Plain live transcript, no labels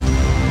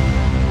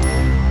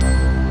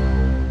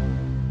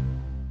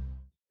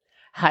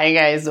Hi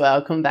guys,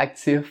 welcome back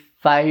to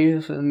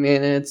 5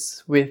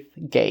 Minutes with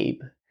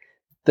Gabe.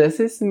 This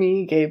is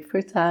me, Gabe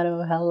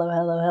Furtado.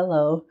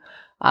 Hello.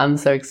 I'm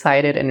so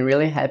excited and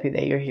really happy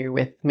that you're here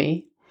with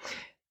me.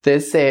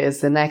 This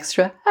is an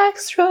extra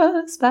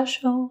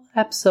special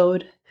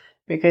episode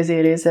because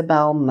it is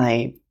about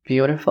my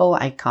beautiful,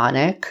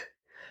 iconic,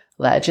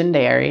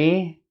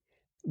 legendary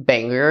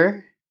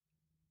banger,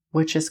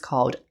 which is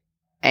called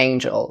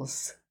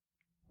Angels.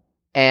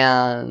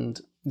 And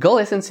go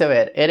listen to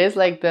it. It is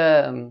like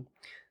the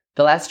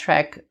last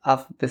track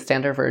of the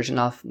standard version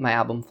of my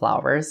album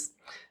Flowers,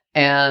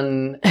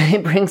 and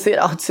it brings it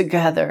all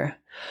together.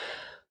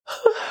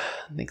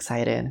 I'm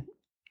excited.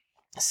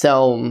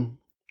 So,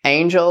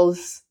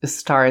 Angels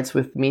starts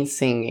with me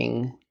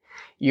singing,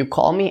 "You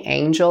call me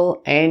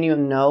angel and you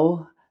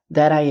know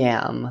that I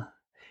am.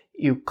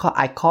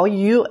 I call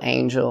you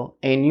angel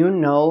and you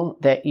know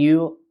that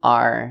you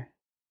are."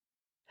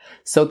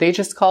 So they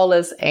just call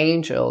us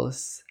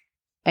angels.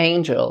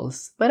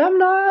 But I'm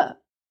not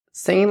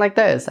singing like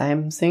this. I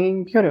am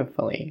singing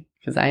beautifully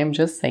because I am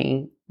just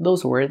saying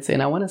those words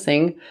and I want to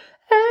sing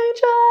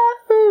angel,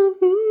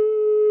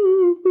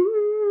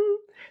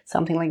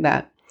 something like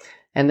that.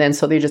 And then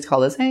so they just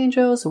call us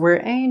angels.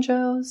 We're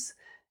angels.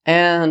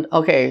 And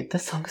okay,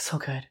 this song is so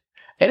good.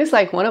 It is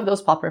like one of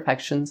those pop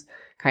perfections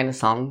kind of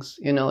songs.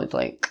 You know, it's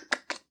like,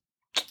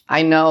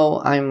 I know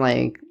I'm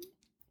like,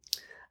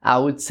 I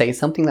would say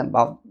something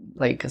about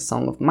like a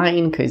song of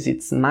mine because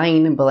it's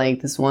mine, but like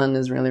this one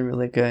is really,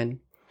 really good.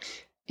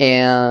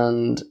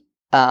 And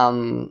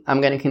I'm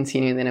going to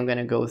continue and then I'm going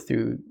to go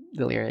through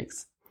the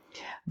lyrics.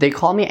 They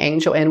call me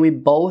angel and we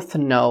both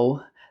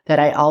know that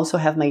I also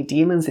have my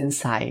demons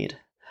inside.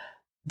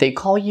 They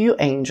call you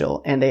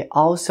angel and they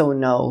also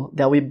know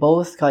that we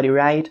both got it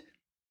right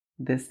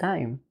this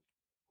time.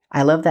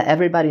 I love that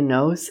everybody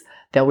knows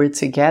that we're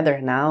together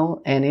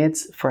now and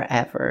it's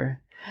forever.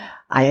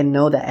 I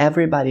know that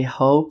everybody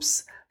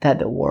hopes that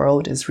the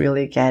world is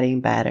really getting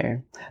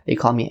better. They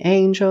call me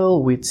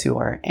angel. We too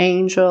are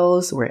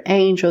angels. We're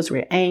angels.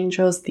 We're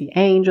angels. The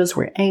angels.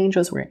 We're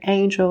angels. We're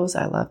angels.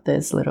 I love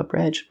this little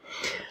bridge.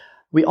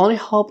 We only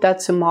hope that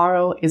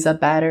tomorrow is a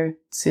better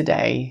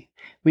today.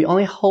 We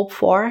only hope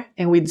for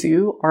and we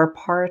do our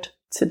part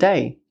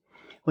today.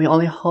 We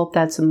only hope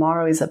that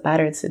tomorrow is a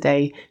better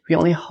today. We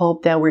only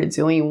hope that we're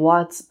doing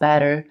what's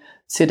better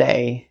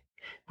today.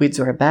 We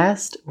do our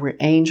best. We're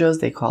angels.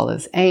 They call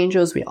us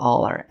angels. We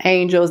all are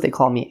angels. They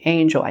call me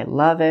angel. I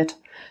love it.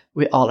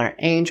 We all are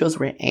angels.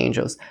 We're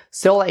angels.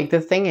 So like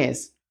the thing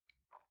is,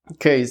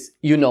 because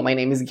you know my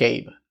name is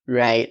Gabe,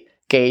 right?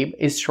 Gabe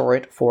is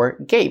short for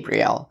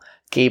Gabriel.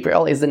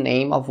 Gabriel is the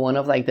name of one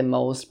of like the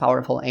most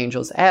powerful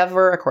angels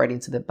ever, according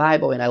to the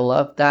Bible. And I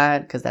love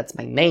that because that's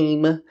my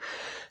name.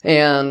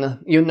 And,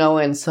 you know,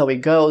 and so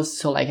it goes.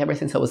 So like ever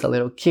since I was a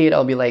little kid,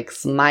 I'll be like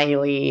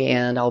smiley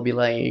and I'll be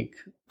like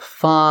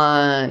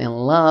fun and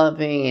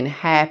loving and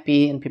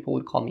happy. And people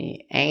would call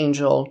me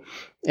Angel.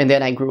 And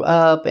then I grew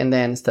up and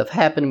then stuff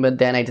happened. But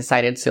then I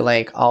decided to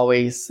like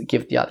always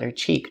give the other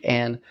cheek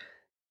and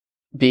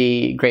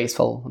be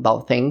graceful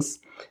about things.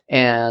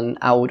 And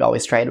I would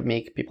always try to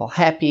make people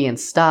happy and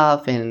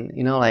stuff. And,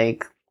 you know,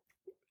 like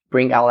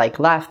bring out like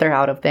laughter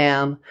out of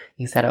them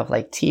instead of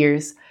like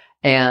tears.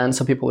 And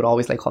so people would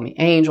always like call me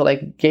Angel,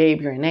 like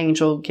Gabe, you're an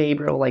angel.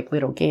 Gabriel, like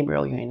little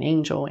Gabriel, you're an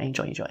angel.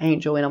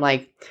 Angel. And I'm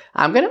like,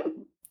 I'm going to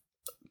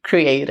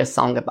create a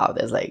song about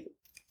this. Like,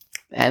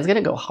 and it's going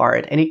to go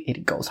hard and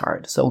it goes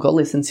hard. So go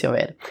listen to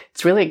it.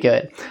 It's really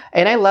good.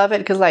 And I love it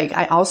because like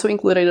I also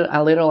included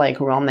a little like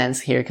romance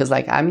here because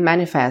like I'm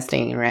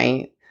manifesting,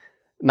 right?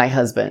 My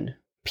husband,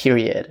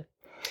 period.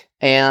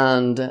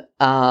 And,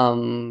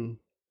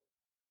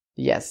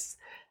 yes.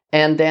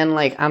 And then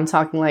like, I'm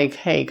talking like,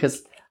 hey,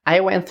 cause I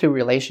went through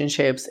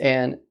relationships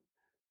and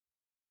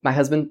my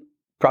husband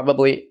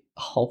probably,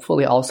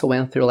 hopefully also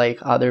went through like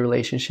other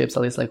relationships,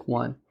 at least like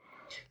one.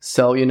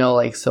 So, you know,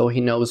 like, so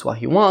he knows what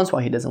he wants,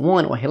 what he doesn't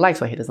want, what he likes,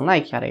 what he doesn't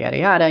like, yada, yada,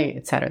 yada,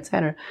 etc.,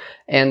 etc.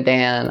 And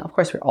then, of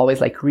course, we're always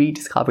like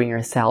rediscovering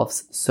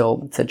ourselves.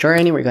 So it's a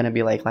journey. We're going to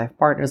be like life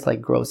partners, like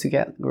grow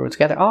together.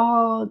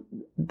 All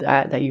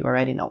that you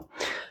already know.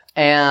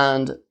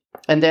 And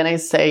then I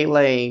say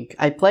like,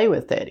 I play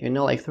with it, you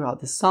know, like throughout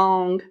the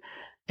song.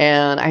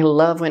 And I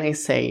love when I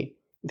say,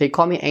 they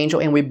call me angel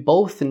and we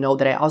both know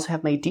that I also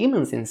have my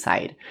demons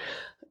inside.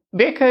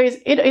 Because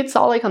it's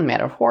all like a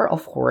metaphor,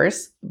 of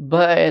course,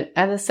 but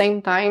at the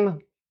same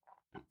time,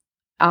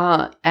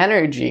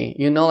 energy,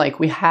 you know, like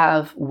we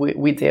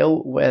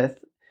deal with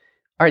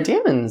our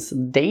demons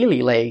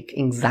daily, like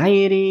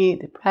anxiety,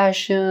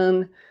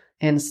 depression,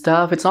 and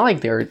stuff. It's not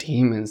like they're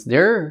demons.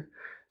 They're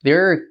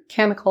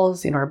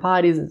chemicals in our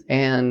bodies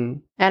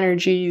and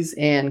energies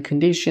and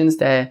conditions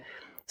that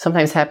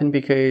sometimes happen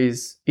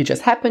because it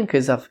just happened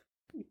because of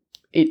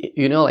it,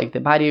 you know, like the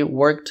body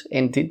worked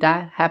and did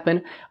that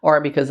happen, or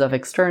because of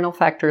external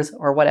factors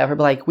or whatever.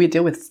 But like we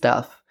deal with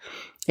stuff.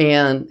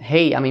 And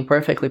hey, I'm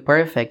imperfectly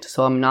perfect,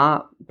 so I'm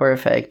not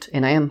perfect,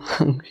 and I am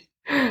hungry.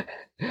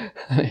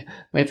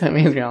 My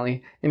tummy is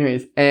growling.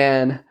 Anyways,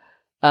 and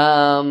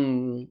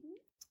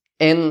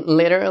And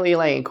literally,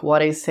 like,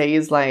 what I say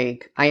is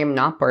like, I am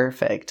not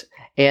perfect.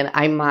 And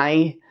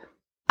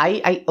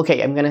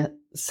okay, I'm gonna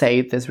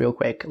say this real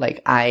quick.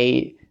 Like,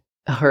 I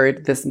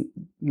heard this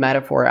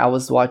metaphor. I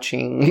was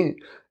watching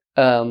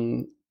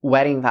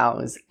Wedding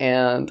Vows,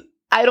 and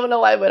I don't know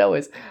why, but I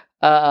was.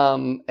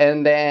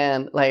 And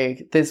then,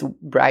 like, this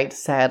bride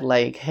said,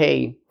 like,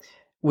 hey,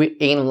 we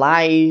in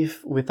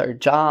life, with our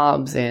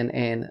jobs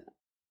and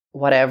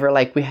whatever,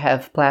 like, we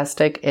have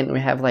plastic and we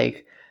have,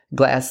 like,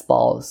 glass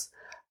balls.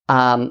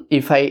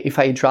 If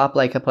I drop,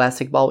 like, a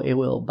plastic ball, it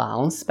will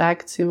bounce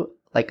back to,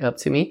 like, up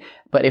to me.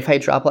 But if I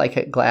drop, like,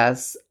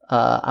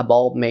 a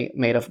ball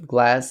made of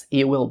glass,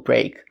 it will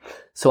break.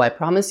 So I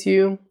promise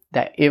you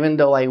that even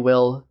though I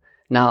will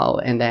now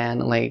and then,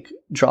 like,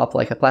 drop,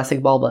 like, a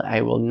plastic ball, but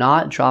I will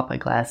not drop a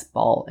glass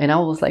ball. And I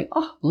was like,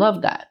 oh,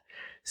 love that.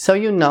 So,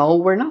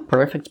 we're not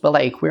perfect, but,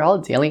 like, we're all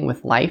dealing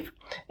with life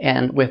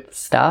and with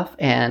stuff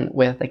and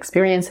with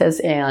experiences,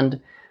 and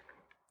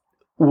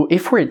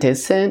if we're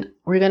decent,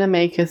 we're gonna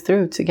make it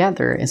through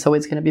together, and so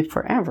it's gonna be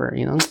forever,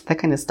 that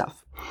kind of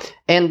stuff.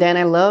 And then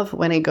I love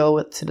when I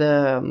go to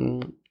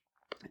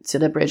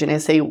the bridge and I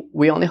say,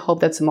 we only hope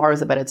that tomorrow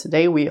is a better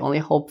today. We only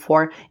hope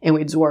for, and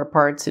we do our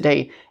part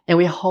today, and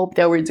we hope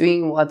that we're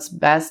doing what's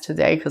best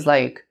today. Because,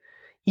 like,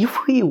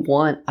 if we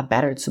want a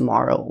better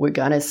tomorrow, we're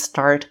gonna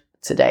start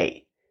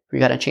today. We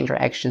gotta change our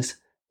actions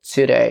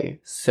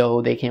today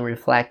so they can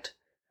reflect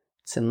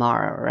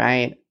tomorrow,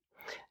 right?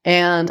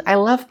 And I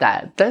love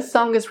that. This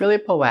song is really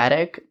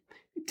poetic,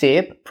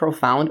 deep,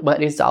 profound,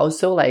 but it's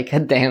also like a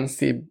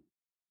dancey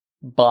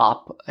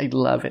bop. I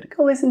love it.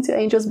 Go listen to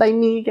Angels by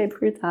me, Gabe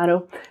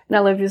Furtado. And I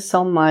love you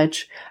so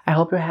much. I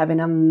hope you're having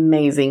an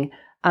amazing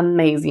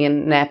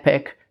and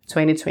epic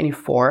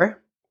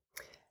 2024.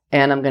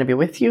 And I'm gonna be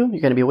with you.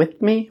 You're gonna be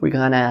with me. We're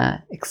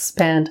gonna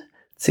expand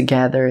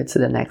together to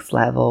the next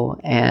level,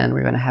 and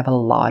we're gonna have a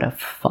lot of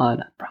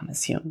fun, I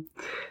promise you.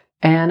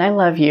 And I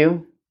love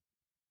you.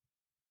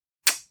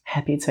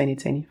 Happy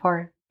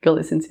 2024. Go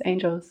listen to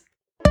Angels.